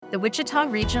The Wichita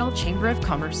Regional Chamber of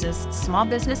Commerce's small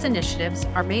business initiatives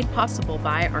are made possible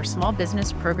by our small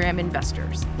business program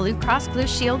investors, Blue Cross Blue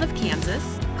Shield of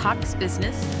Kansas, Cox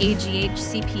Business, AGH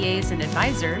CPAs and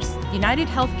Advisors, United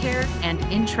Healthcare, and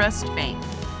Intrust Bank.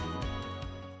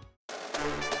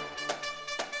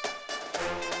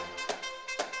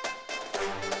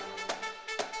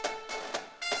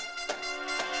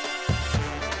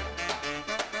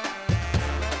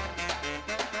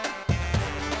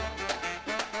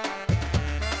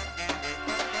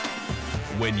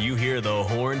 When you hear the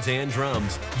horns and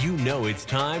drums, you know it's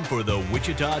time for the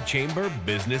Wichita Chamber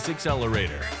Business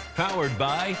Accelerator, powered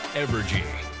by Evergy.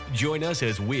 Join us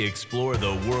as we explore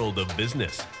the world of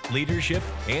business, leadership,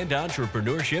 and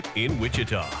entrepreneurship in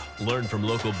Wichita. Learn from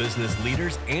local business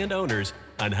leaders and owners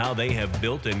on how they have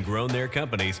built and grown their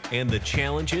companies and the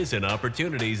challenges and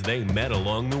opportunities they met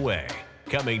along the way.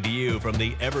 Coming to you from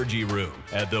the Evergy Room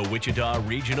at the Wichita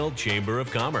Regional Chamber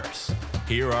of Commerce.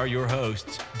 Here are your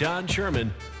hosts, Don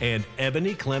Sherman and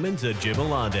Ebony Clemens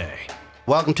Ajibalade.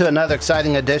 Welcome to another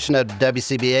exciting edition of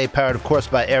WCBA, powered, of course,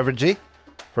 by Evergy.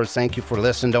 First, thank you for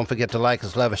listening. Don't forget to like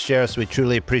us, love us, share us. We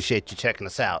truly appreciate you checking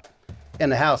us out. In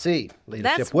the house, Leadership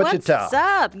That's Wichita. What's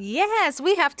up? Yes,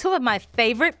 we have two of my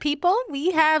favorite people.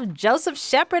 We have Joseph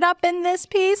Shepard up in this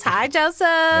piece. Hi, Joseph.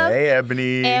 Hey,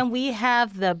 Ebony. And we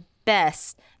have the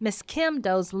best, Miss Kim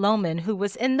Doze-Lohmann, who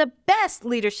was in the best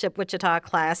Leadership Wichita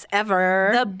class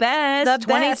ever. The best,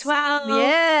 2012.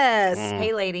 Yes.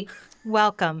 Hey, lady.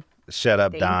 Welcome. Shut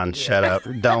up, Don. Shut up.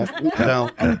 Don't.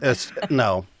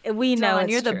 No. We know John,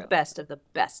 it's you're true. the best of the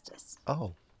bestest.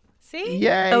 Oh. See?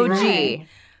 Yay. OG.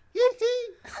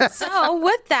 So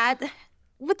with that,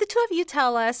 would the two of you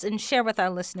tell us and share with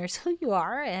our listeners who you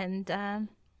are and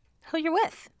who you're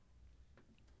with?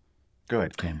 Go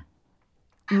ahead, Kim.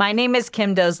 My name is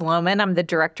Kim Doze-Lohmann. I'm the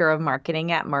director of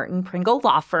marketing at Martin Pringle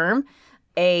Law Firm,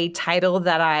 a title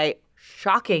that I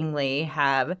shockingly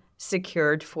have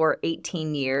secured for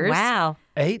 18 years. Wow.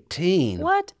 18.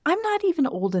 What? I'm not even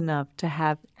old enough to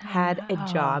have had a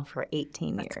job for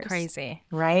 18 years. That's crazy.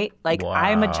 Right? Like, Wow.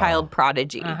 I'm a child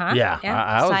prodigy. Uh-huh. Yeah.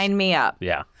 I was, Sign me up.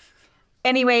 Yeah.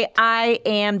 Anyway, I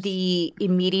am the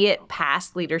immediate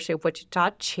past Leadership Wichita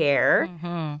chair,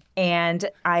 and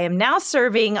I am now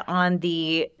serving on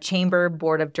the Chamber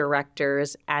Board of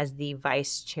Directors as the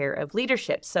vice chair of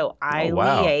leadership. So I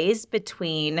wow. liaise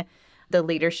between the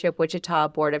Leadership Wichita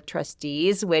Board of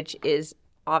Trustees, which is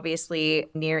obviously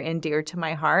near and dear to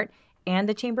my heart, and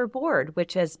the Chamber Board,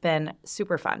 which has been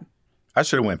super fun. I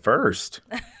should have went first.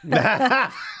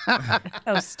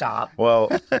 Oh, stop. Well,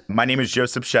 my name is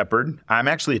Joseph Shepard. I'm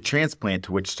actually a transplant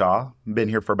to Wichita. Been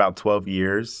here for about 12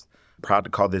 years. Proud to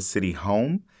call this city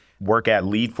home. Work at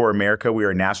Lead for America. We are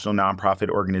a national nonprofit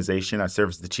organization. I serve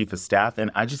as the chief of staff, and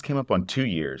I just came up on 2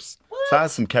 years. What? So I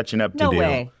have some catching up to No do.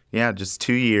 way. Yeah, just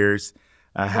 2 years.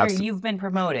 You've been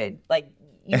promoted. Like,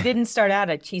 you didn't start out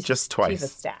at chief, Just twice. chief of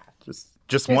staff.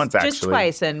 Just once, actually. Just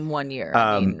twice in 1 year.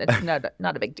 I mean, it's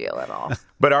not a big deal at all.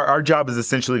 But our job is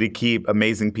essentially to keep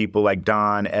amazing people like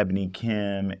Don, Ebony,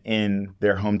 Kim in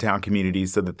their hometown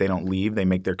communities so that they don't leave. They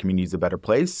make their communities a better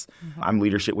place. I'm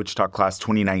Leadership Wichita Class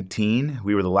 2019.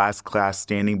 We were the last class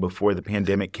standing before the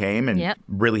pandemic came and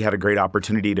really had a great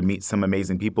opportunity to meet some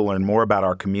amazing people, learn more about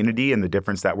our community and the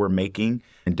difference that we're making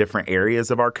in different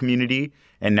areas of our community.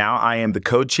 And now I am the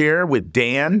co-chair with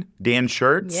Dan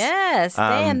Schertz. Yes,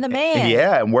 Dan the man.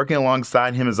 Yeah, and working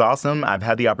alongside him is awesome. I've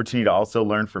had the opportunity to also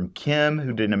learn from Kim,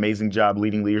 who did an amazing job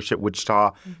leading Leadership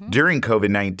Wichita during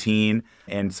COVID-19.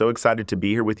 And so excited to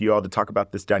be here with you all to talk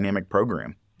about this dynamic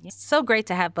program. It's so great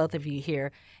to have both of you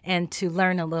here and to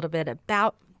learn a little bit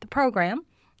about the program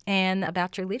and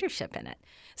about your leadership in it.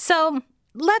 So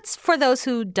for those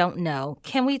who don't know,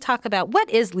 can we talk about what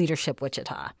is Leadership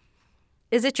Wichita?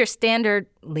 Is it your standard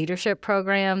leadership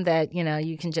program that,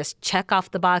 you can just check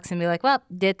off the box and be like, well,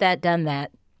 did that, done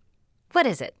that? What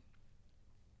is it?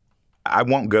 I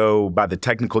won't go by the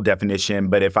technical definition,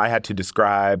 but if I had to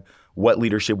describe what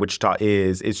Leadership Wichita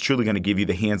is, it's truly going to give you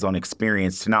the hands-on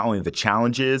experience to not only the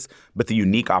challenges, but the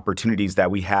unique opportunities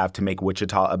that we have to make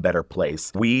Wichita a better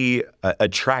place. We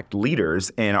attract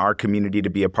leaders in our community to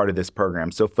be a part of this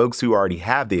program. So folks who already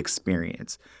have the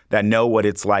experience, that know what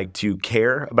it's like to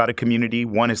care about a community,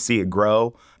 want to see it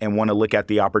grow, and want to look at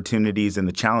the opportunities and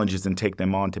the challenges and take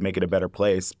them on to make it a better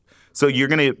place. So you're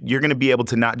gonna be able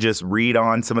to not just read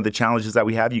on some of the challenges that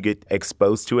we have. You get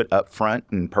exposed to it up front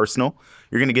and personal.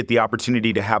 You're going to get the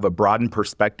opportunity to have a broadened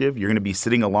perspective. You're going to be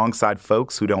sitting alongside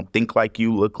folks who don't think like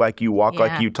you, look like you, walk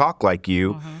like you, talk like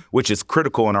you, which is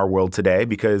critical in our world today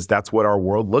because that's what our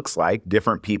world looks like,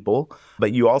 different people.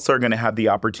 But you also are going to have the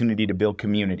opportunity to build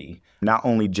community, not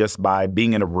only just by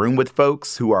being in a room with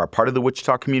folks who are a part of the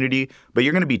Wichita community, but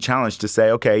you're going to be challenged to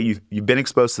say, okay, you've been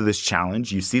exposed to this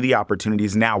challenge. You see the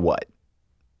opportunities. Now what?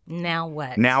 Now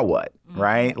what? Now what,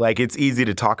 right? Like, it's easy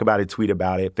to talk about it, tweet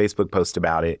about it, Facebook post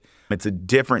about it. It's a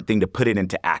different thing to put it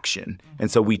into action.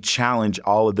 And so we challenge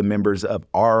all of the members of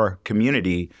our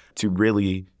community to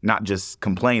really not just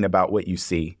complain about what you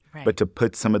see, but to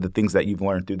put some of the things that you've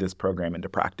learned through this program into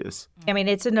practice. I mean,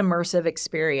 it's an immersive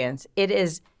experience. It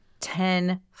is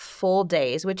 10 full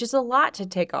days, which is a lot to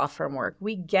take off from work.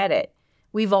 We get it.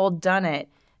 We've all done it.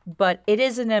 But it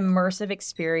is an immersive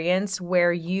experience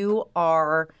where you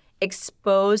are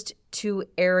exposed to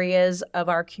areas of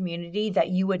our community that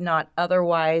you would not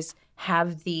otherwise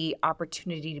have the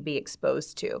opportunity to be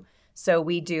exposed to. So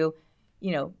we do,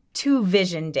 2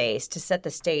 vision days to set the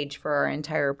stage for our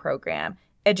entire program: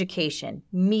 education,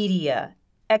 media,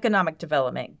 economic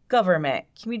development, government,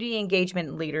 community engagement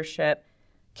and leadership,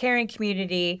 caring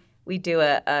community. We do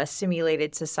a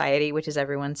simulated society, which is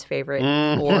everyone's favorite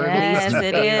or Yes, least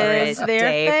it favorite is. Their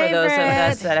day for those of favorite.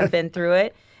 us that have been through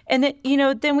it. And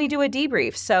then, then we do a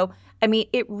debrief. So, I mean,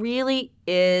 it really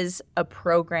is a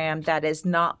program that is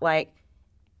not like,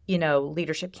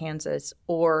 Leadership Kansas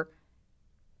or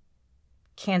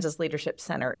Kansas Leadership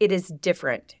Center. It is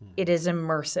different. It is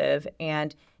immersive.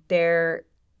 And there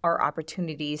are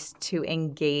opportunities to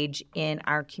engage in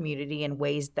our community in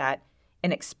ways that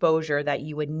an exposure that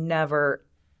you would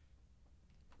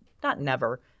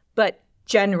but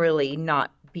generally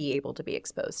not be able to be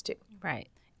exposed to. Right.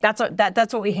 That's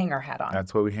what we hang our hat on.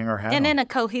 That's what we hang our hat And on. in a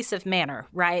cohesive manner,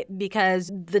 right?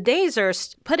 Because the days are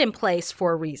put in place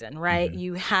for a reason, right?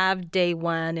 You have day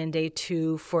 1 and day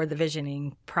 2 for the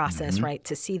visioning process, right?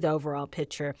 To see the overall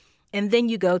picture. And then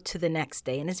you go to the next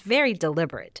day, and it's very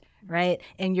deliberate, right?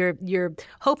 And you're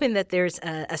hoping that there's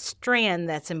a strand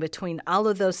that's in between all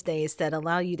of those days that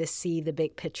allow you to see the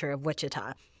big picture of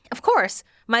Wichita. Of course,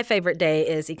 my favorite day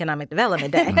is Economic Development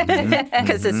Day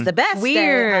because it's the best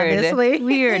day, obviously.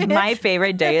 Weird. My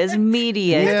favorite day is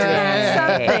Media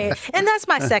Day. Something. And that's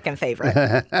my second favorite.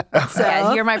 So,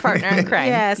 Yes, you're my partner in crime.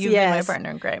 Yes, You've been my yes. partner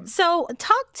in crime. So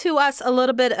talk to us a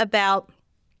little bit about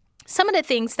some of the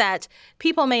things that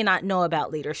people may not know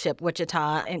about Leadership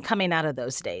Wichita and coming out of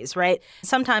those days, right?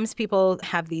 Sometimes people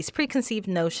have these preconceived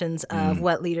notions of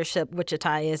what Leadership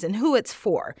Wichita is and who it's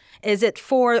for. Is it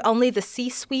for only the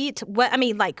C-suite? What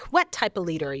type of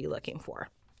leader are you looking for?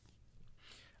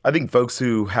 I think folks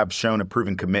who have shown a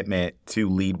proven commitment to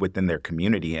lead within their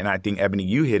community. And I think, Ebony,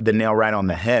 you hit the nail right on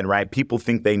the head, right? People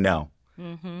think they know.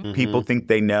 People think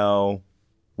they know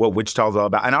what Wichita is all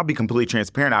about. And I'll be completely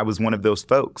transparent. I was one of those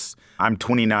folks. I'm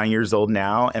 29 years old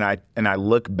now, and I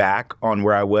look back on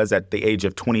where I was at the age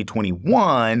of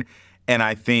 2021, and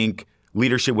I think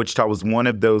Leadership Wichita was one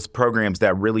of those programs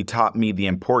that really taught me the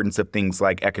importance of things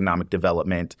like economic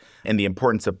development and the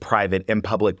importance of private and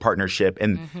public partnership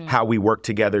and how we work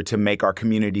together to make our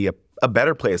community a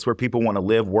better place where people want to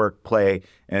live, work, play,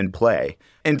 and play.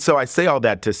 And so I say all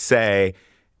that to say,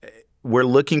 we're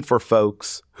looking for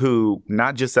folks who,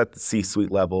 not just at the C-suite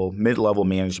level, mid-level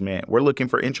management, we're looking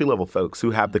for entry-level folks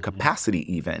who have the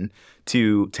capacity even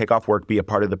to take off work, be a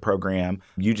part of the program.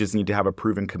 You just need to have a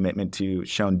proven commitment to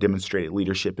show and demonstrated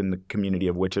leadership in the community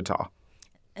of Wichita.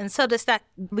 And so does that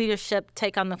leadership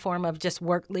take on the form of just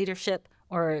work leadership,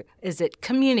 or is it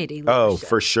community leadership? Oh,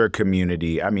 for sure,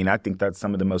 community. I mean, I think that's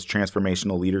some of the most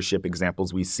transformational leadership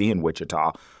examples we see in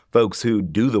Wichita. Folks who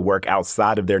do the work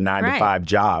outside of their 9-to-5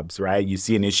 jobs, right? You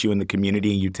see an issue in the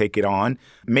community and you take it on.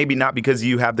 Maybe not because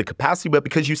you have the capacity, but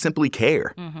because you simply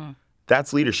care.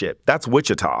 That's leadership. That's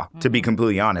Wichita, to be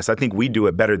completely honest. I think we do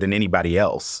it better than anybody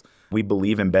else. We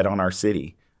believe and bet on our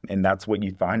city. And that's what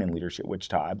you find in Leadership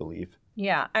Wichita, I believe.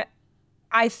 Yeah.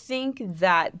 I think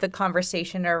that the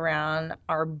conversation around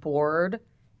our board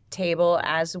table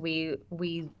as we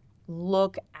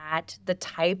look at the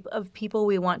type of people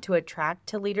we want to attract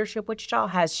to Leadership Wichita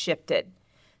has shifted.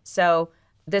 So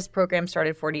this program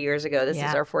started 40 years ago. This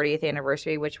is our 40th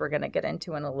anniversary, which we're going to get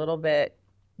into in a little bit.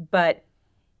 But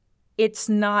it's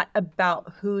not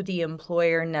about who the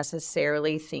employer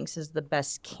necessarily thinks is the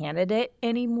best candidate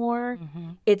anymore.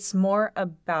 It's more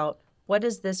about what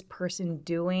is this person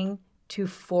doing to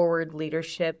forward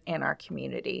leadership in our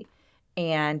community.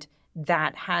 And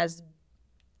that has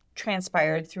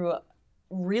transpired through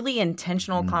really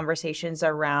intentional conversations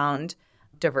around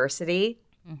diversity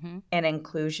and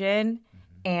inclusion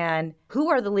And who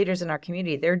are the leaders in our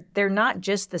community? They're not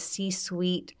just the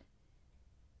C-suite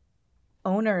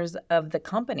owners of the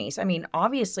companies. I mean,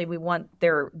 obviously we want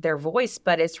their voice,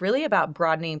 but it's really about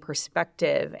broadening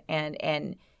perspective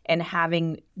and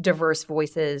having diverse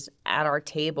voices at our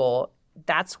table.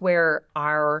 That's where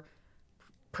our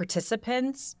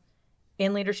participants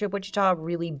in Leadership Wichita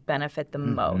really benefit the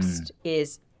most,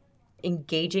 is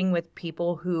engaging with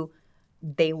people who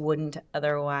they wouldn't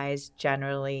otherwise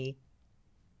generally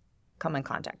come in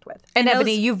contact with. And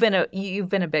Ebony, you've been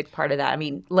a big part of that. I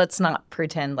mean, let's not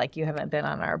pretend like you haven't been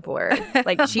on our board.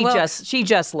 Like she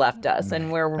just left us,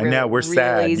 and we're really, and now we're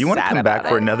sad. Really You want to come back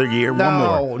for another year?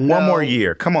 One more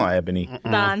year. Come on, Ebony.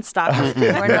 Don, stop it.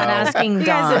 We're not asking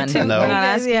Don. You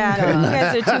guys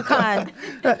are too kind.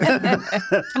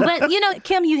 But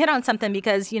Kim, you hit on something,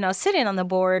 because sitting on the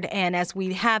board, and as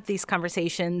we have these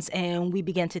conversations and we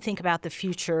begin to think about the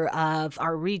future of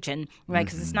our region, right?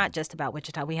 Because it's not just about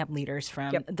Wichita. We have leaders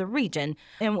from the region.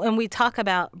 And when we talk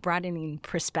about broadening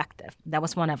perspective, that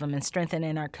was one of them, and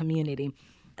strengthening our community.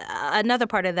 Another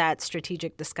part of that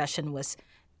strategic discussion was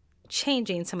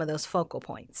changing some of those focal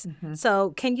points.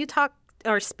 So can you talk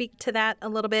or speak to that a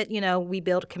little bit? We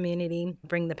build community,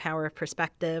 bring the power of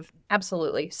perspective.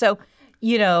 Absolutely. So,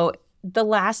 the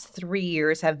last 3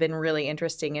 years have been really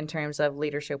interesting in terms of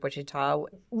Leadership Wichita,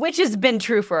 which has been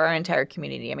true for our entire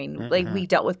community. I mean, like we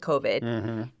dealt with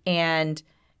COVID and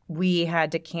we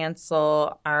had to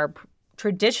cancel our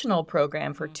traditional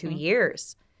program for 2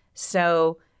 years.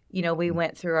 So, we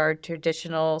went through our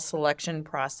traditional selection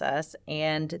process,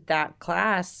 and that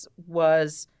class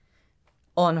was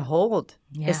on hold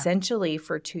essentially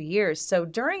for 2 years. So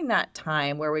during that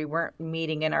time where we weren't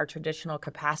meeting in our traditional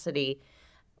capacity,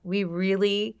 we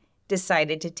really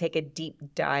decided to take a deep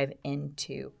dive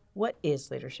into what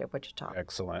is Leadership Wichita?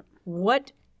 Excellent.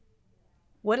 What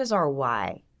is our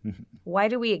why? Why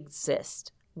do we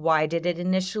exist? Why did it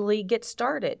initially get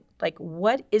started? Like,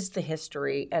 what is the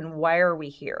history and why are we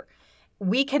here?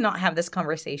 We cannot have this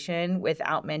conversation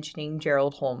without mentioning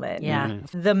Gerald Holman,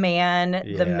 the man,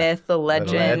 the myth, the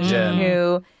legend,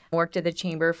 who worked at the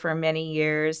chamber for many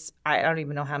years. I don't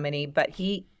even know how many, but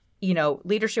he,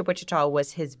 Leadership Wichita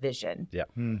was his vision. Yeah.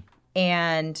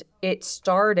 And it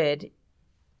started,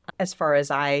 as far as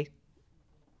I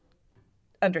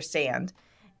understand,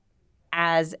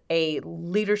 as a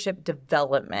leadership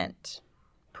development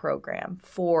program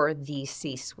for the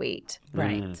C-suite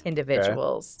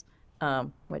individuals,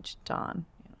 which Don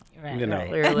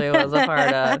clearly was a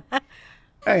part of.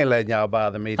 I ain't letting y'all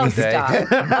bother me today.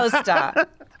 Stop.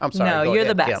 I'm sorry. No, you're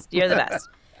the best. You're the best.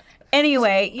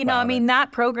 Anyway,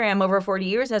 that program over 40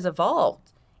 years has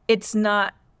evolved. It's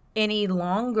not any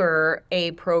longer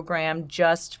a program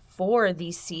just for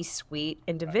the C-suite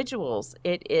individuals.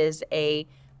 It is a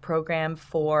program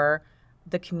for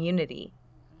the community.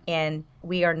 And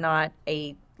we are not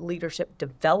a leadership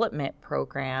development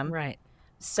program. Right.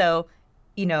 So,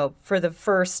 for the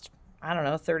first,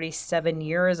 37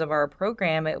 years of our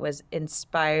program, it was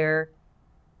inspire,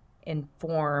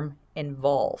 inform,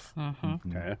 involve.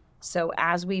 Okay. So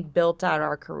as we built out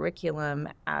our curriculum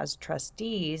as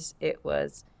trustees, it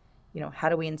was, how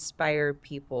do we inspire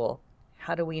people?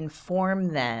 How do we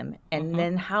inform them? And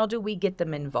then how do we get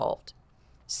them involved?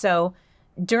 So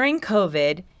during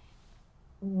COVID,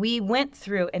 we went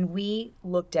through and we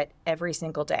looked at every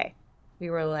single day. We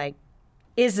were like,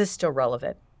 is this still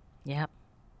relevant? Yep.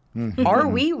 Are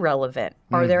we relevant?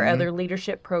 Are there other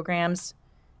leadership programs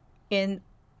in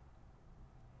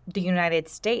the United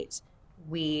States?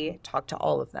 We talked to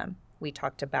all of them. We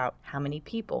talked about how many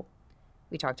people.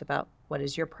 We talked about what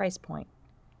is your price point?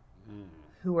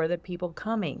 Who are the people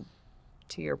coming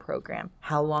to your program?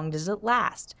 How long does it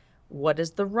last? What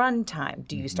is the run time?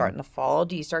 Do you start in the fall?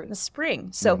 Do you start in the spring?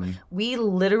 So we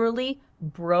literally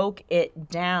broke it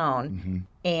down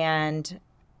and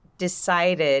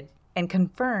decided and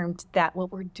confirmed that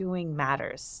what we're doing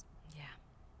matters. Yeah.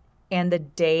 And the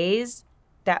days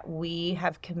that we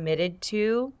have committed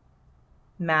to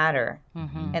matter,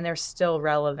 and they're still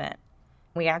relevant.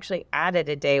 We actually added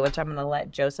a day, which I'm going to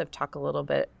let Joseph talk a little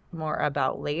bit more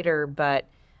about later, but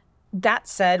that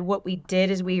said, what we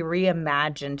did is we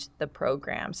reimagined the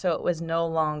program. So it was no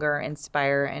longer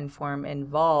inspire, inform,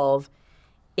 involve.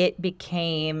 It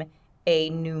became a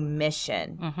new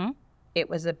mission. It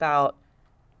was about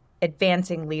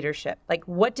advancing leadership. Like,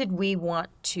 what did we want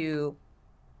to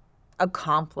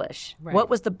accomplish? Right. What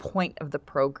was the point of the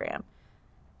program?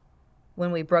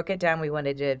 When we broke it down, we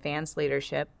wanted to advance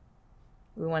leadership,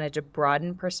 we wanted to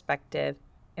broaden perspective,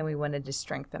 and we wanted to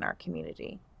strengthen our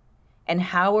community. And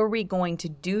how are we going to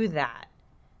do that?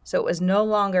 So it was no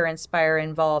longer inspire,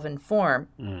 involve, inform.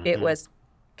 It was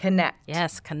Connect.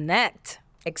 Yes, connect.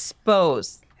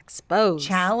 Expose. Expose.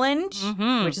 Challenge,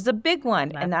 which is a big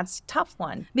one, and that's a tough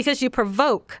one. Because you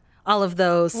provoke all of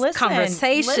those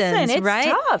conversations, it's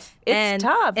right? Tough. It's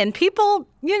tough. And people,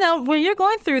 when you're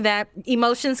going through that,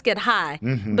 emotions get high.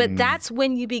 But that's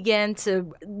when you begin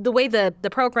to, the way the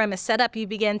program is set up, you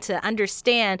begin to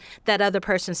understand that other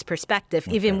person's perspective,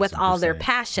 even with all their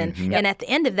passion. And at the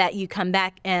end of that, you come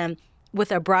back and with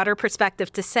a broader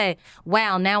perspective to say,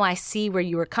 wow, now I see where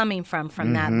you were coming from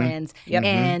that lens.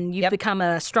 And you've become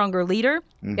a stronger leader.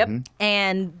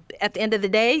 And at the end of the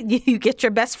day, you get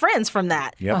your best friends from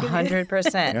that.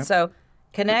 100%. So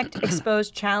connect, expose,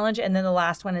 challenge, and then the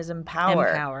last one is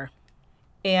empower.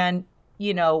 And,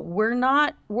 we're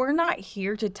not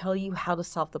here to tell you how to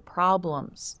solve the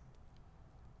problems.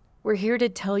 We're here to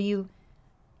tell you,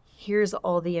 here's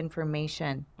all the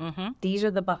information. These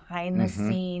are the behind the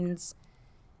scenes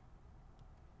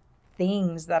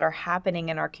things that are happening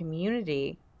in our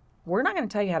community. We're not going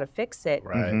to tell you how to fix it.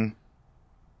 Right.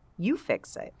 You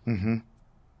fix it.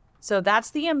 So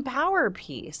that's the empower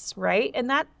piece, right? And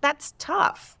that's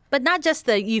tough. But not just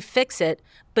the you fix it,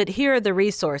 but here are the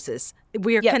resources.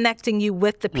 We are connecting you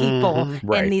with the people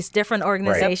in these different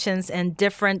organizations and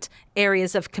different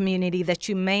areas of community that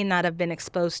you may not have been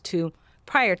exposed to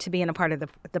prior to being a part of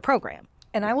the program.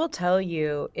 And I will tell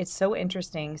you, it's so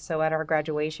interesting. So at our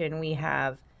graduation, we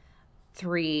have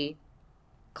 3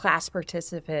 class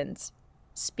participants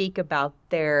speak about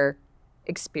their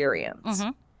experience.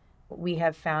 We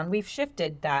have found, we've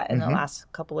shifted that in the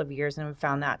last couple of years, and we've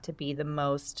found that to be the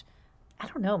most,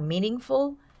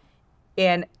 meaningful.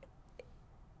 And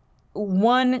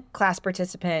one class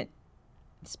participant,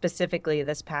 specifically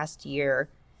this past year,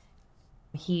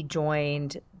 he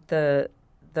joined the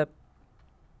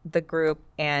group,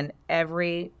 and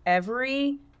every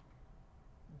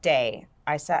day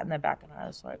I sat in the back and I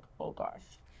was like, oh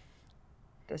gosh,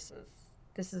 this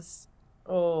is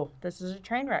a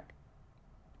train wreck.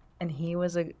 And he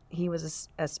was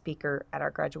a speaker at our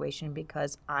graduation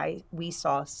because we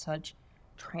saw such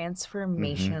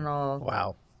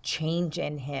transformational change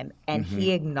in him, and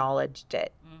he acknowledged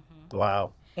it.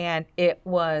 Wow. And it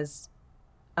was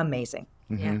amazing.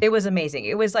 It was amazing.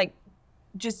 It was like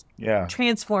just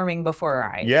transforming before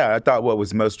our eyes. Yeah, I thought what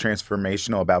was most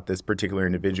transformational about this particular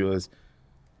individual is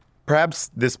perhaps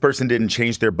this person didn't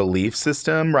change their belief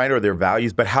system, right, or their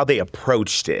values, but how they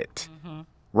approached it.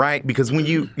 Right? Because when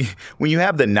you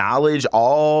have the knowledge,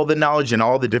 all the knowledge and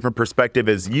all the different perspective,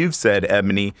 as you've said,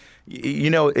 Ebony,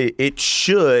 it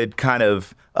should kind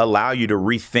of allow you to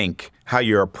rethink how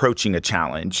you're approaching a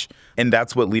challenge. And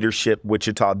that's what Leadership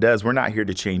Wichita does. We're not here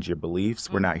to change your beliefs.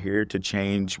 We're not here to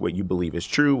change what you believe is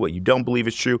true, what you don't believe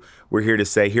is true. We're here to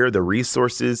say, here are the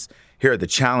resources, here are the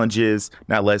challenges.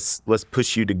 Now let's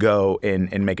push you to go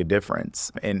and make a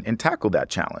difference and tackle that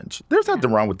challenge. There's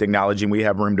nothing wrong with acknowledging we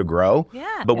have room to grow,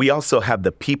 but we also have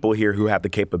the people here who have the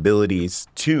capabilities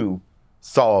to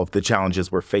solve the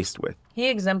challenges we're faced with. He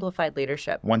exemplified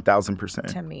leadership.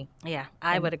 1,000%. To me. Yeah,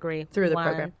 I would agree. Through the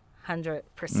program.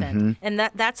 100%. And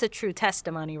that's a true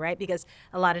testimony, right? Because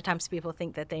a lot of times people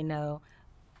think that they know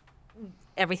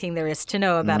everything there is to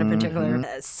know about a particular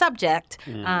subject,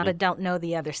 but don't know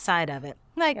the other side of it.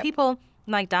 Like people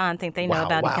like Don think they know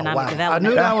about economic development. I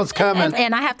knew that was coming.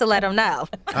 And I have to let them know.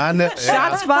 I knew.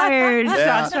 Shots fired.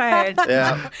 Shots fired.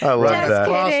 Yeah. I love that.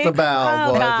 Cross the bow.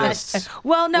 Oh, boy. gosh.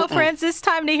 Well, no, friends, it's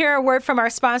time to hear a word from our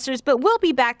sponsors, but we'll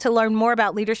be back to learn more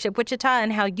about Leadership Wichita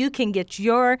and how you can get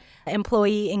your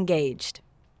employee engaged.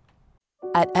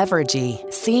 At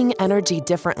Evergy, seeing energy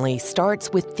differently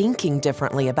starts with thinking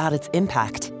differently about its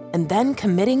impact and then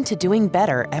committing to doing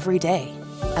better every day.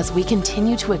 As we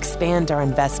continue to expand our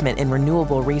investment in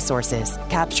renewable resources,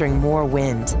 capturing more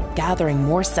wind, gathering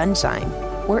more sunshine,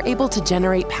 we're able to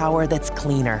generate power that's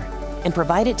cleaner and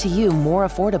provide it to you more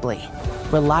affordably.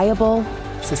 Reliable,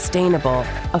 sustainable,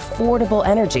 affordable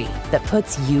energy that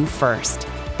puts you first.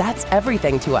 That's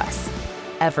everything to us.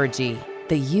 Evergy,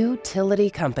 the utility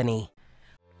company.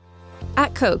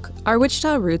 At Coke, our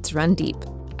Wichita roots run deep.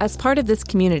 As part of this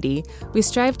community, we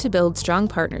strive to build strong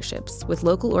partnerships with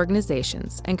local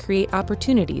organizations and create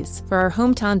opportunities for our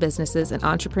hometown businesses and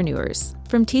entrepreneurs.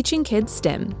 From teaching kids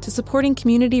STEM to supporting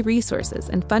community resources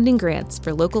and funding grants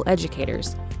for local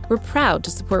educators, we're proud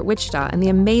to support Wichita and the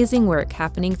amazing work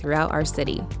happening throughout our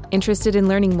city. Interested in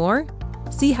learning more?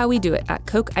 See how we do it at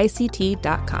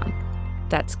CokeICT.com.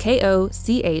 That's KOCHICT.com.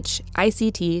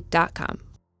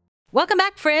 Welcome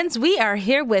back, friends. We are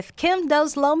here with Kim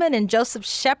Doze-Lohmann and Joseph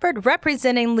Shepard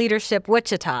representing Leadership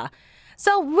Wichita.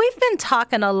 So we've been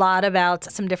talking a lot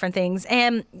about some different things.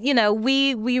 And,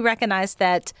 we recognize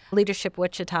that Leadership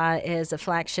Wichita is a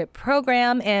flagship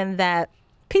program and that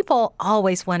people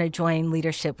always want to join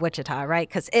Leadership Wichita, right?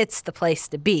 Because it's the place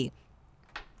to be.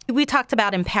 We talked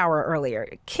about Empower earlier.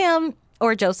 Kim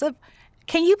or Joseph,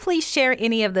 can you please share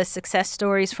any of the success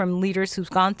stories from leaders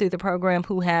who've gone through the program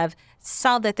who have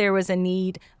saw that there was a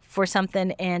need for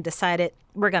something and decided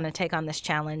we're going to take on this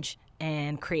challenge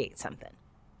and create something?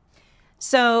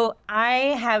 So I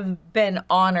have been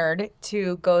honored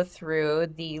to go through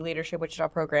the Leadership Wichita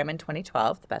program in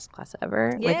 2012, the best class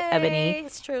ever, with Ebony.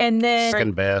 It's true. And then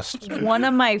Second best. one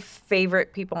of my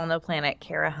favorite people on the planet,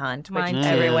 Kara Hunt, which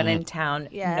everyone in town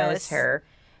knows her.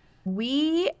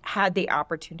 We had the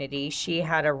opportunity. She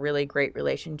had a really great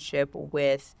relationship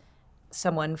with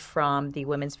someone from the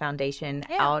Women's Foundation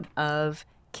out of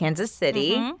Kansas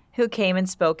City who came and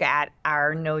spoke at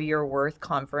our Know Your Worth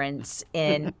conference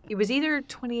in, it was either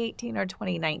 2018 or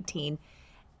 2019.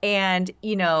 And,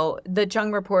 the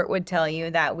Chung report would tell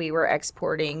you that we were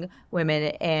exporting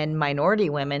women and minority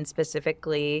women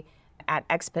specifically at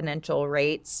exponential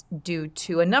rates due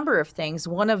to a number of things.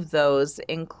 One of those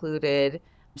included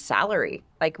salary.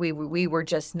 Like we were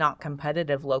just not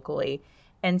competitive locally.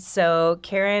 And so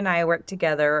Kara and I worked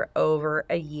together over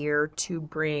a year to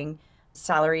bring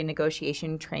salary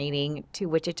negotiation training to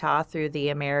Wichita through the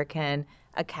American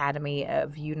Academy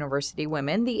of University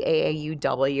Women, the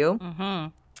AAUW.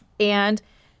 And,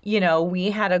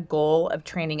 we had a goal of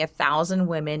training 1,000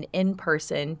 women in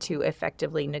person to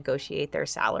effectively negotiate their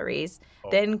salaries.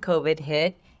 Then COVID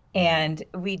hit and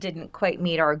we didn't quite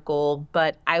meet our goal.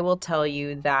 But I will tell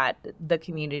you that the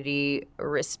community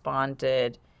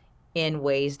responded in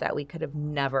ways that we could have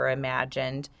never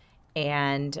imagined.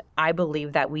 And I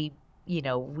believe that we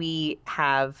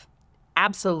have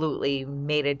absolutely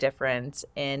made a difference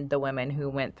in the women who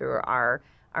went through our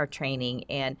training.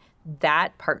 And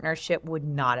that partnership would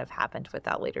not have happened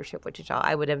without Leadership Wichita.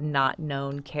 I would have not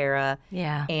known Kara.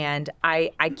 Yeah. And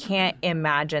I can't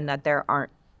imagine that there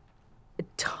aren't a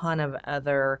ton of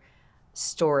other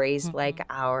stories like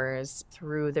ours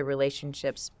through the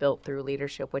relationships built through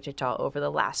Leadership Wichita over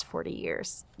the last 40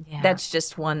 years. Yeah. That's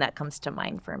just one that comes to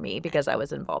mind for me because I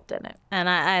was involved in it. And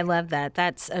I love that.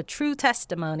 That's a true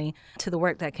testimony to the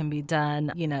work that can be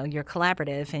done. You're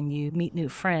collaborative and you meet new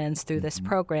friends through this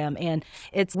program. And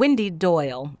it's Wendy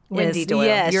Doyle. Doyle.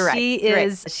 Yes, You're right. She You're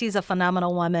is. Right. She's a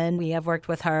phenomenal woman. We have worked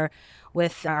with her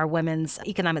with our Women's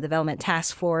Economic Development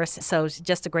Task Force. So it's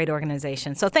just a great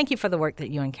organization. So thank you for the work that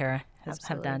you and Kara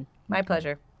have done. My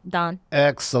pleasure. Don?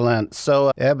 Excellent.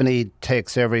 So Ebony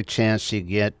takes every chance she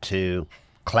get to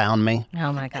clown me.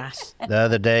 Oh, my gosh. The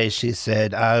other day she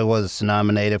said I was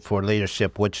nominated for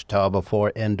Leadership Wichita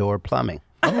before indoor plumbing.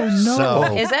 Oh, no.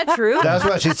 So, is that true? That's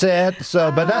what she said.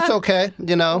 So, but that's okay.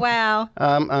 Wow.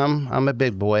 I'm a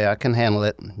big boy. I can handle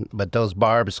it. But those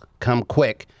barbs come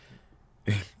quick.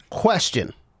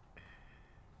 Question.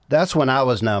 That's when I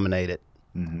was nominated.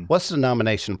 What's the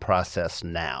nomination process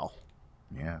now?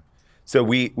 Yeah. So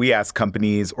we ask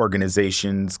companies,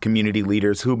 organizations, community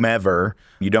leaders, whomever.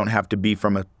 You don't have to be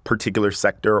from a particular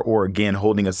sector or, again,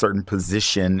 holding a certain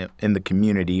position in the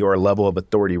community or a level of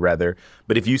authority, rather.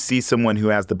 But if you see someone who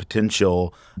has the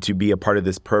potential to be a part of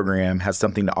this program, has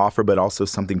something to offer, but also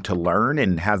something to learn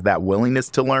and has that willingness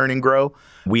to learn and grow,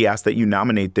 we ask that you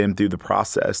nominate them through the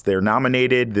process. They're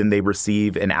nominated, then they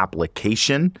receive an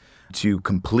application to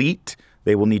complete.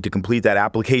 They will need to complete that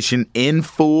application in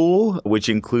full, which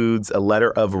includes a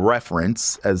letter of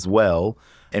reference as well.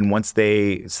 And once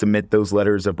they submit those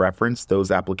letters of reference,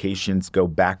 those applications go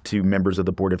back to members of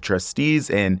the Board of Trustees,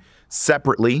 and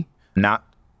separately, not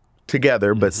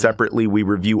together, but separately, we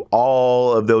review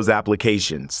all of those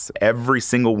applications, every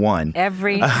single one.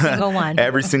 Every single one.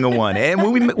 Every single one.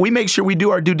 And we make sure we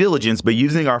do our due diligence, but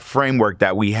using our framework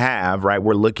that we have, right,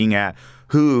 we're looking at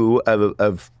who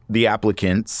of the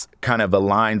applicants kind of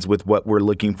aligns with what we're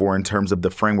looking for in terms of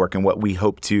the framework and what we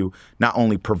hope to not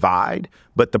only provide,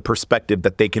 but the perspective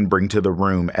that they can bring to the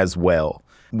room as well.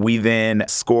 We then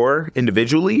score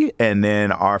individually, and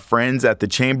then our friends at the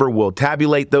chamber will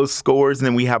tabulate those scores, and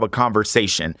then we have a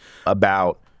conversation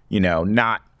about,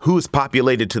 not who's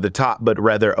populated to the top, but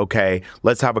rather, okay,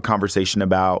 let's have a conversation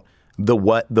about the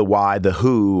what, the why, the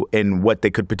who, and what they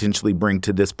could potentially bring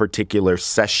to this particular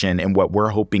session and what we're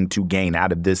hoping to gain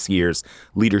out of this year's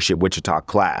Leadership Wichita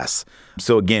class.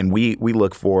 So again, we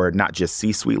look for not just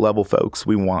C-suite level folks.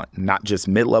 We want not just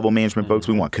mid-level management folks.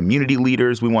 We want community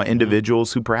leaders. We want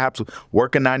individuals who perhaps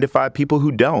work a 9-to-5, people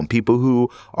who don't, people who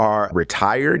are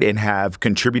retired and have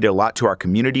contributed a lot to our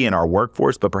community and our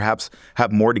workforce, but perhaps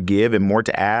have more to give and more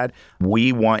to add.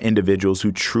 We want individuals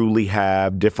who truly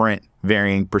have different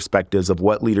varying perspectives of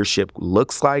what leadership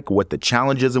looks like, what the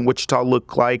challenges in Wichita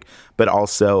look like, but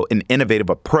also an innovative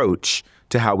approach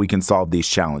to how we can solve these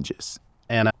challenges.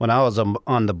 And when I was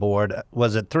on the board,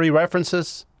 was it 3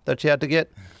 references that you had to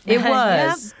get? It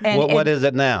was. And What is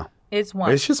it now? It's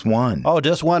one. It's just one. Oh,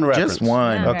 just one reference. Just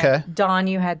one. Okay. Dawn,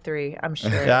 you had 3, I'm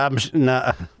sure.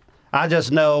 Yeah, I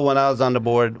just know when I was on the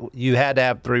board, you had to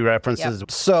have 3 references.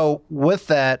 Yep. So with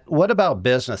that, what about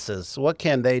businesses? What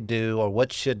can they do or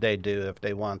what should they do if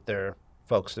they want their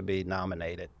folks to be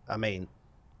nominated? I mean,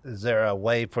 is there a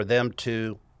way for them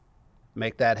to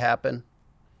make that happen?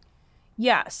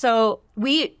 Yeah, so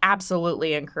we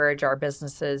absolutely encourage our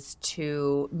businesses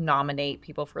to nominate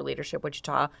people for Leadership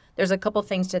Wichita. There's a couple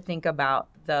things to think about,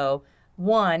 though.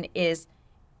 One is,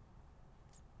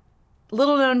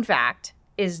 little known fact,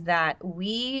 is that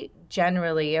we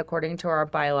generally, according to our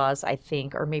bylaws, I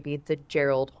think, or maybe the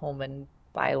Doze-Lohmann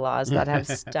bylaws that have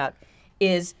stuck,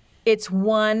 is it's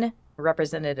 1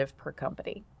 representative per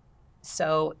company.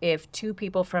 So if 2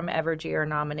 people from Evergy are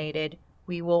nominated,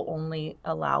 we will only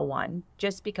allow 1,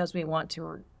 just because we want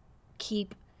to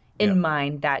keep in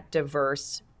mind that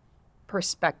diverse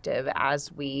perspective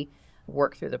as we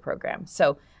work through the program.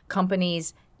 So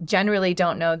companies generally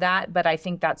don't know that, but I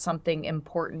think that's something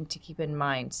important to keep in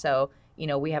mind. So,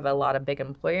 we have a lot of big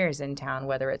employers in town,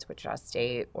 whether it's Wichita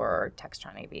State or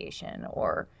Textron Aviation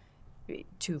or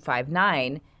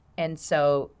 259. And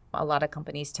so a lot of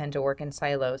companies tend to work in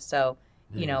silos. So,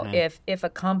 if a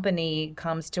company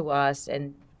comes to us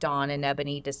and Dawn and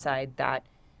Ebony decide that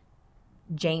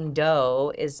Jane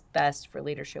Doe is best for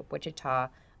Leadership Wichita,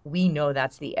 we know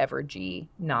that's the Evergy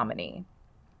nominee.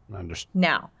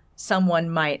 Now, someone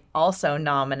might also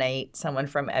nominate someone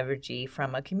from Evergy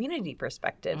from a community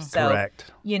perspective. So,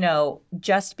 Correct.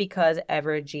 Just because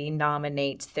Evergy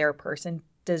nominates their person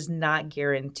does not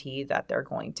guarantee that they're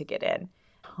going to get in.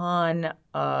 Ton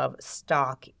of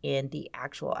stock in the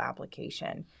actual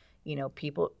application.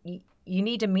 People, you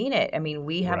need to mean it. I mean,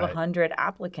 we have 100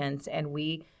 applicants and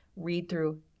we read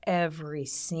through every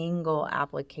single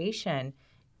application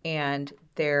and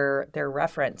their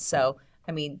reference. So,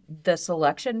 I mean, the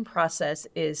selection process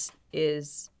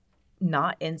is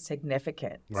not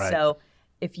insignificant. Right. So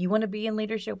if you want to be in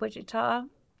Leadership Wichita,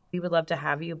 we would love to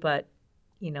have you, but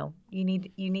you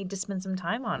need to spend some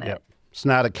time on it. Yep. It's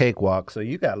not a cakewalk, so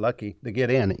you got lucky to get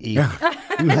in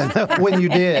when you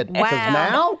did. Wow. 'Cause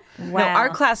now, No, our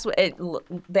class,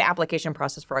 the application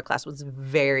process for our class was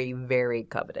very, very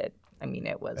coveted. I mean,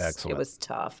 it was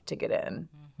tough to get in.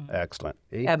 excellent.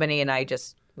 Ebony and I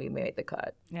we made the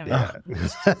cut. Yeah. We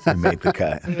made the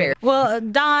cut. Well,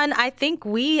 Dawn, I think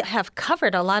we have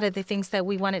covered a lot of the things that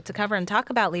we wanted to cover and talk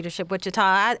about Leadership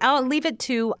Wichita. I'll leave it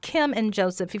to Kim and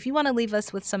Joseph. If you want to leave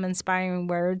us with some inspiring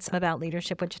words about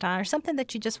Leadership Wichita or something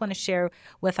that you just want to share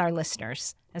with our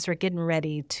listeners as we're getting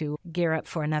ready to gear up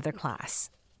for another class.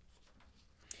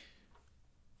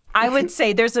 I would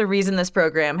say there's a reason this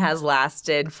program has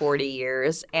lasted 40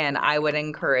 years, and I would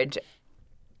encourage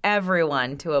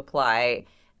everyone to apply.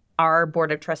 Our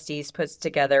Board of Trustees puts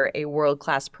together a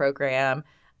world-class program.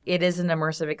 It is an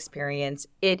immersive experience.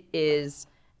 It is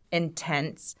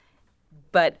intense,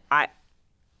 but I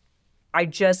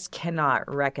just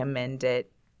cannot recommend it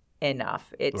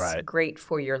enough. It's great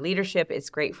for your leadership. It's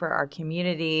great for our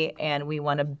community, and we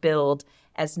want to build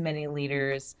as many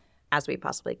leaders as we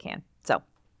possibly can. So.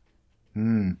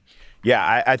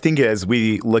 Yeah, I think as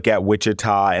we look at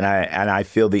Wichita, and I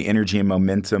feel the energy and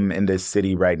momentum in this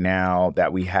city right now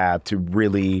that we have to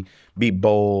really be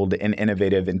bold and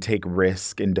innovative and take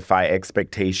risk and defy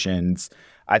expectations.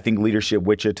 I think Leadership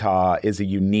Wichita is a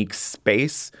unique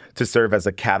space to serve as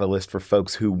a catalyst for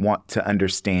folks who want to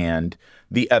understand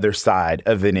the other side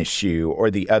of an issue or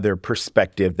the other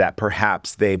perspective that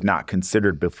perhaps they've not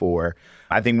considered before.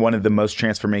 I think one of the most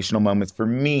transformational moments for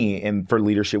me and for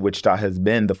Leadership Wichita has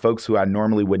been the folks who I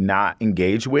normally would not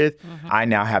engage with. I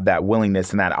now have that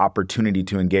willingness and that opportunity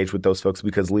to engage with those folks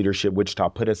because Leadership Wichita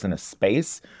put us in a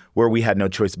space where we had no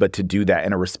choice but to do that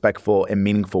in a respectful and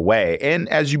meaningful way. And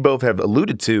as you both have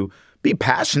alluded to, be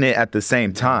passionate at the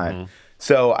same time.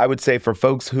 So I would say for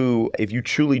folks who, if you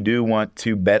truly do want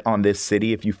to bet on this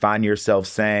city, if you find yourself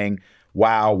saying,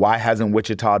 wow, why hasn't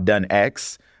Wichita done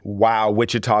X? wow,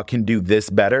 Wichita can do this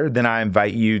better, then I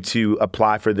invite you to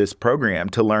apply for this program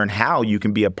to learn how you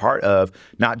can be a part of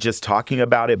not just talking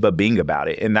about it, but being about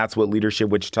it. And that's what Leadership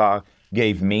Wichita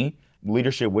gave me.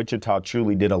 Leadership Wichita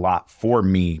truly did a lot for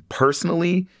me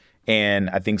personally. And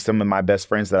I think some of my best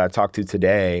friends that I talked to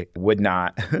today would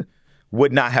not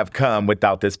have come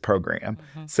without this program.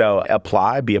 So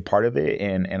apply, be a part of it,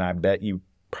 and I bet you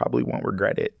probably won't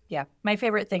regret it. Yeah. My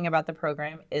favorite thing about the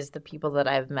program is the people that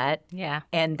I've met. Yeah.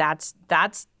 And that's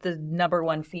the number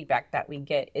one feedback that we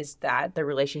get is that the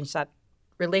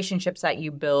relationships that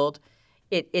you build,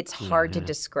 it's hard to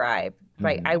describe,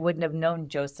 right? I wouldn't have known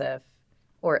Joseph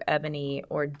or Ebony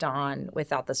or Dawn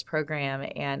without this program.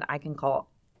 And I can call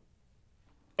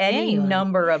any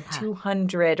number of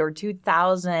 200 or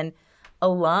 2,000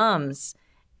 alums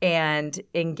and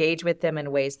engage with them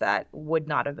in ways that would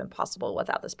not have been possible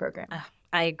without this program.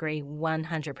 I agree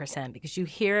 100% because you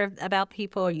hear about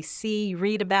people, you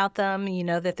read about them, you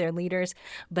know that they're leaders,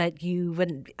 but you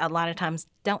wouldn't a lot of times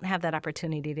don't have that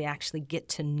opportunity to actually get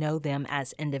to know them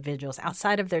as individuals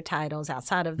outside of their titles,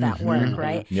 outside of that work,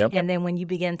 right? Yep. And then when you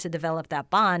begin to develop that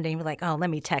bond and you're like, oh, let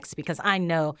me text because I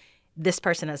know this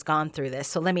person has gone through this,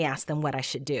 so let me ask them what I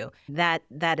should do. That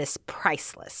is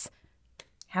priceless.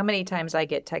 How many times I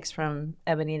get text from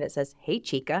Ebony that says, "Hey,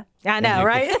 Chica." I know,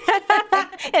 right?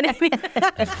 And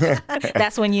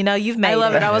that's when you know you've made it. I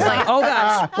love it. I was like, oh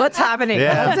gosh, what's happening?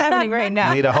 Yeah. What's happening right now?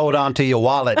 You need to hold on to your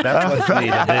wallet. That's what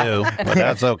you need to do, but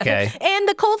that's okay. And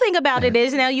the cool thing about it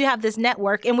is now you have this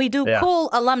network and we do cool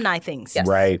alumni things. Yes.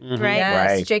 Right. Right? Yes,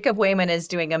 Right. Jacob Wayman is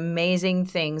doing amazing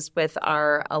things with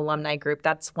our alumni group.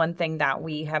 That's one thing that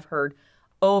we have heard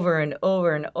over and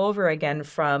over and over again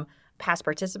from past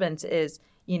participants is,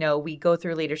 you know, we go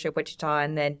through Leadership Wichita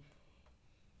and then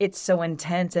it's so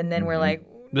intense and then we're like,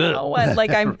 no, what?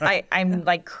 Like I'm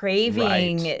like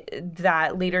craving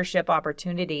that leadership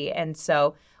opportunity. And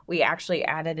so we actually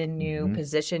added a new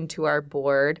position to our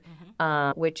board,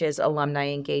 which is alumni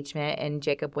engagement. And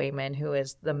Jacob Wayman, who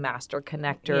is the master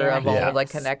connector of all the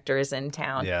connectors in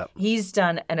town, he's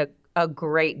done a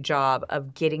great job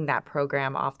of getting that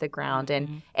program off the ground.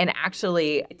 And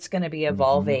actually, it's going to be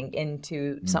evolving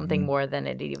into something more than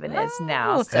it even is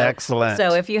now. So, Excellent.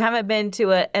 So if you haven't been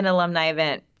to an alumni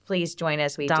event, please join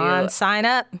us. We Dawn, do. sign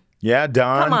up. Yeah,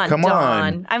 Dawn. Come on,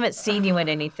 Dawn. I haven't seen you in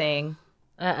anything.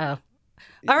 Uh-oh.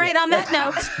 All right, on that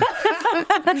note,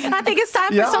 I think it's time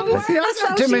for some more Too many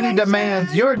association.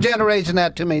 demands. Your generation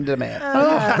had too many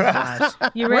demands.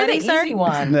 You We're ready, the sir? easy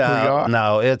one.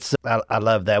 No, it's I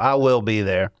love that. I will be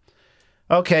there.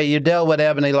 Okay, you dealt with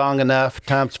Ebony long enough.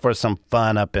 Time for some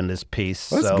fun up in this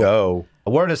piece. Let's go. A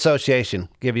word association.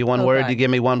 Give you one word. God. You give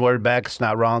me one word back. It's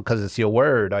not wrong because it's your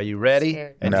word. Are you ready?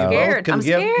 Scared. And No. you both Scared. can I'm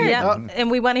give- scared. Yeah, Oh,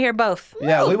 and we want to hear both.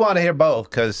 yeah, we want to hear both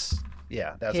because,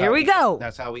 that's Here how we go.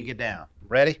 That's how we get down.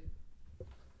 Ready?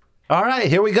 All right,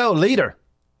 here we go. Leader.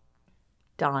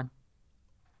 Dawn.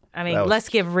 I mean, That was- let's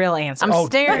give real answers. I'm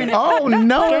staring. Oh,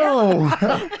 no.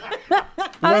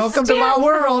 Welcome to my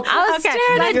world. I was Okay,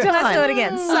 staring let's at Dawn. do it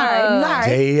again. Sorry.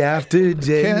 Day after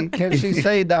day. Can she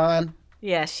say, Don?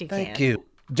 Yes, she can. Thank you.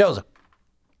 Joseph.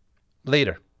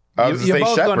 Leader. I was You're going to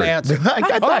both say going Shepard. to answer.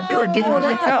 I thought you were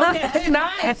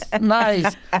giving me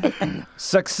Nice.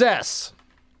 Success.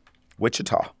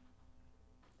 Wichita.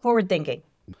 Forward thinking.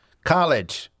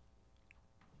 College.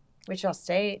 Wichita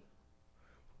State.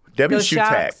 WSU Tech.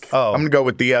 Sharks. Oh. I'm going to go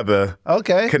with the other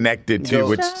Okay. connected to Go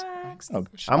which.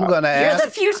 I'm going to You're ask.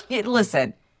 the future.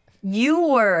 Listen, you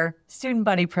were student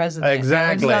body president. at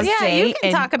Exactly. Wichita Yeah, State, you can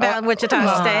and- talk about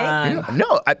Wichita State.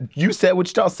 No, you said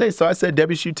Wichita State, so I said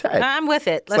WSU Tech. I'm with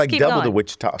it. It's Let's like keep double going. the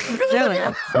Wichita. Do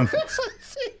it.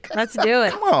 Let's do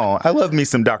it. Come on. I love me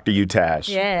some Dr. Utash.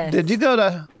 Yes. Did you go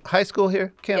to high school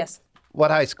here, Kim? Yes.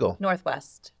 What high school?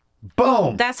 Northwest.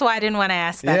 Boom. That's why I didn't want to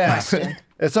ask that Yeah. question.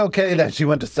 It's okay that she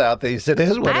went to Southeast. It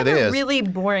is what I have it a is. really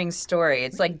boring story.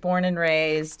 It's like born and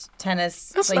raised,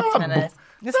 tennis, played not tennis.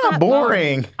 It's not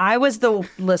boring. I was the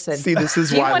listen. See, this is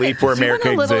Do you why want Lead for America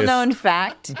a little exists. known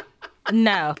fact?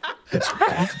 No.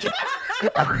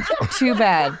 Too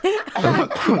bad.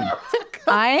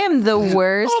 I am the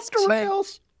worst Off the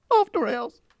rails. Off the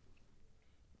rails.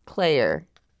 player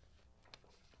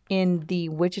in the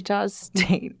Wichita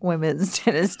State women's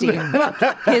tennis team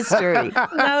history.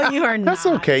 No, you are not. That's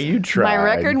okay. You tried. My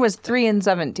record was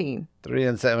 3-17.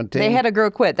 3-17. They had a girl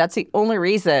quit. That's the only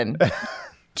reason.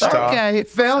 Okay,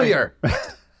 failure.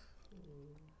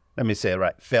 Let me say it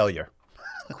right. Failure.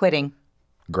 Quitting.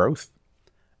 Growth.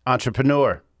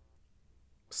 Entrepreneur.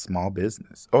 Small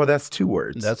business. Oh, that's 2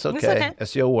 words. That's okay. okay.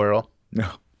 That's your world. No.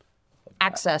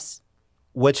 Access.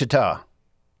 Wichita.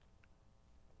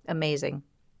 Amazing.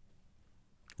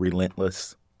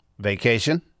 Relentless.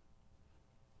 Vacation.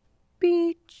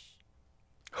 Beach.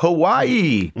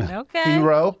 Hawaii. Okay.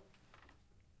 Hero.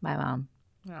 My mom.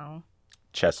 Oh,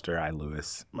 Chester I.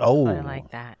 Lewis. Oh. I like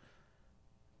that.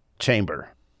 Chamber.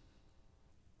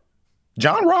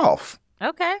 John Rolfe.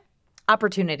 Okay.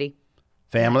 Opportunity.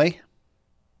 Family.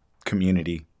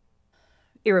 Community.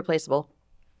 Irreplaceable.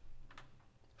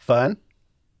 Fun.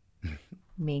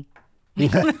 Me.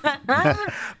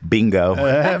 Bingo.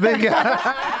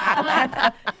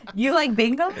 You like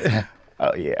bingo?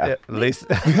 Oh, yeah. At least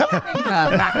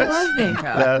I love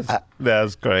bingo.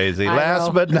 that's crazy. I Last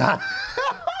know. but not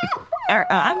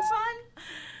I'm fun.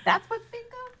 That's what's bingo.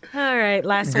 All right.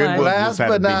 Last Good one. one. last Just had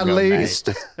a but not bingo night. least.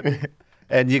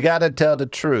 And you got to tell the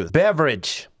truth.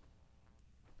 Beverage.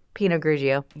 Pinot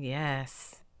Grigio.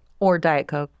 Yes. Or Diet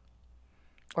Coke.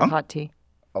 Or hot tea.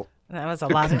 That was a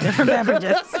lot of different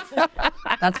beverages.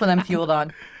 That's what I'm fueled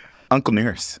on. Uncle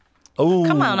Nearest. Oh,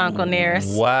 Come on, Uncle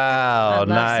Nearest. Wow, I love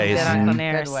some nice. good Uncle Good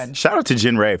Nearest. one. Shout out to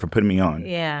Jen Ray for putting me on.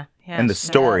 Yeah. And the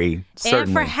story, certainly.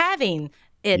 And for having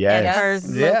it Yes. at her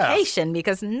Yeah. location,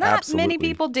 because not Absolutely. many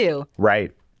people do.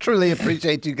 Right. Truly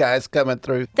appreciate you guys coming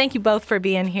through. Thank you both for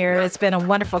being here. It's been a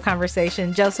wonderful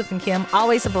conversation. Joseph and Kim,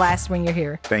 always a blast when you're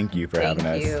here. Thank you for having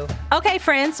us. Thank you. Okay,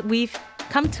 friends, we've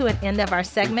come to an end of our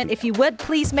segment. If you would,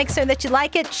 please make sure that you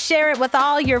like it, share it with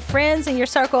all your friends in your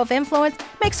circle of influence.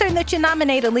 Make certain that you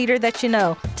nominate a leader that you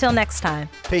know. Till next time.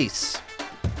 Peace.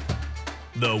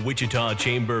 The Wichita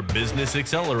Chamber Business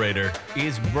Accelerator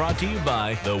is brought to you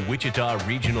by the Wichita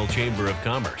Regional Chamber of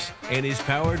Commerce and is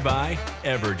powered by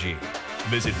Evergy.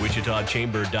 Visit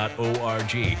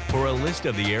wichitachamber.org for a list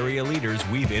of the area leaders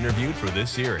we've interviewed for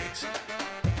this series.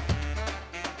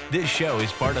 This show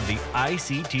is part of the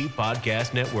ICT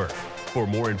Podcast Network. For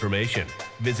more information,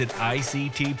 visit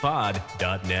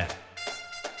ictpod.net.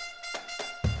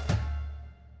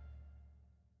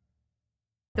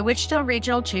 The Wichita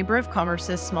Regional Chamber of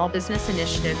Commerce's small business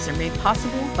initiatives are made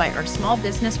possible by our small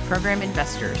business program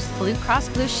investors, Blue Cross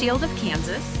Blue Shield of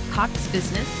Kansas, Cox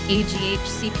Business, AGH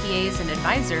CPAs and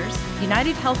Advisors,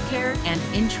 United Healthcare, and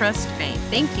Intrust Bank.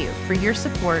 Thank you for your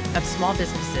support of small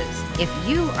businesses. If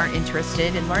you are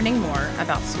interested in learning more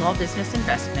about small business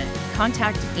investment,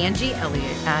 contact Angie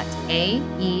Elliott at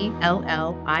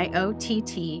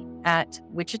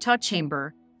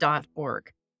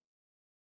AELLIOTT@wichitachamber.org.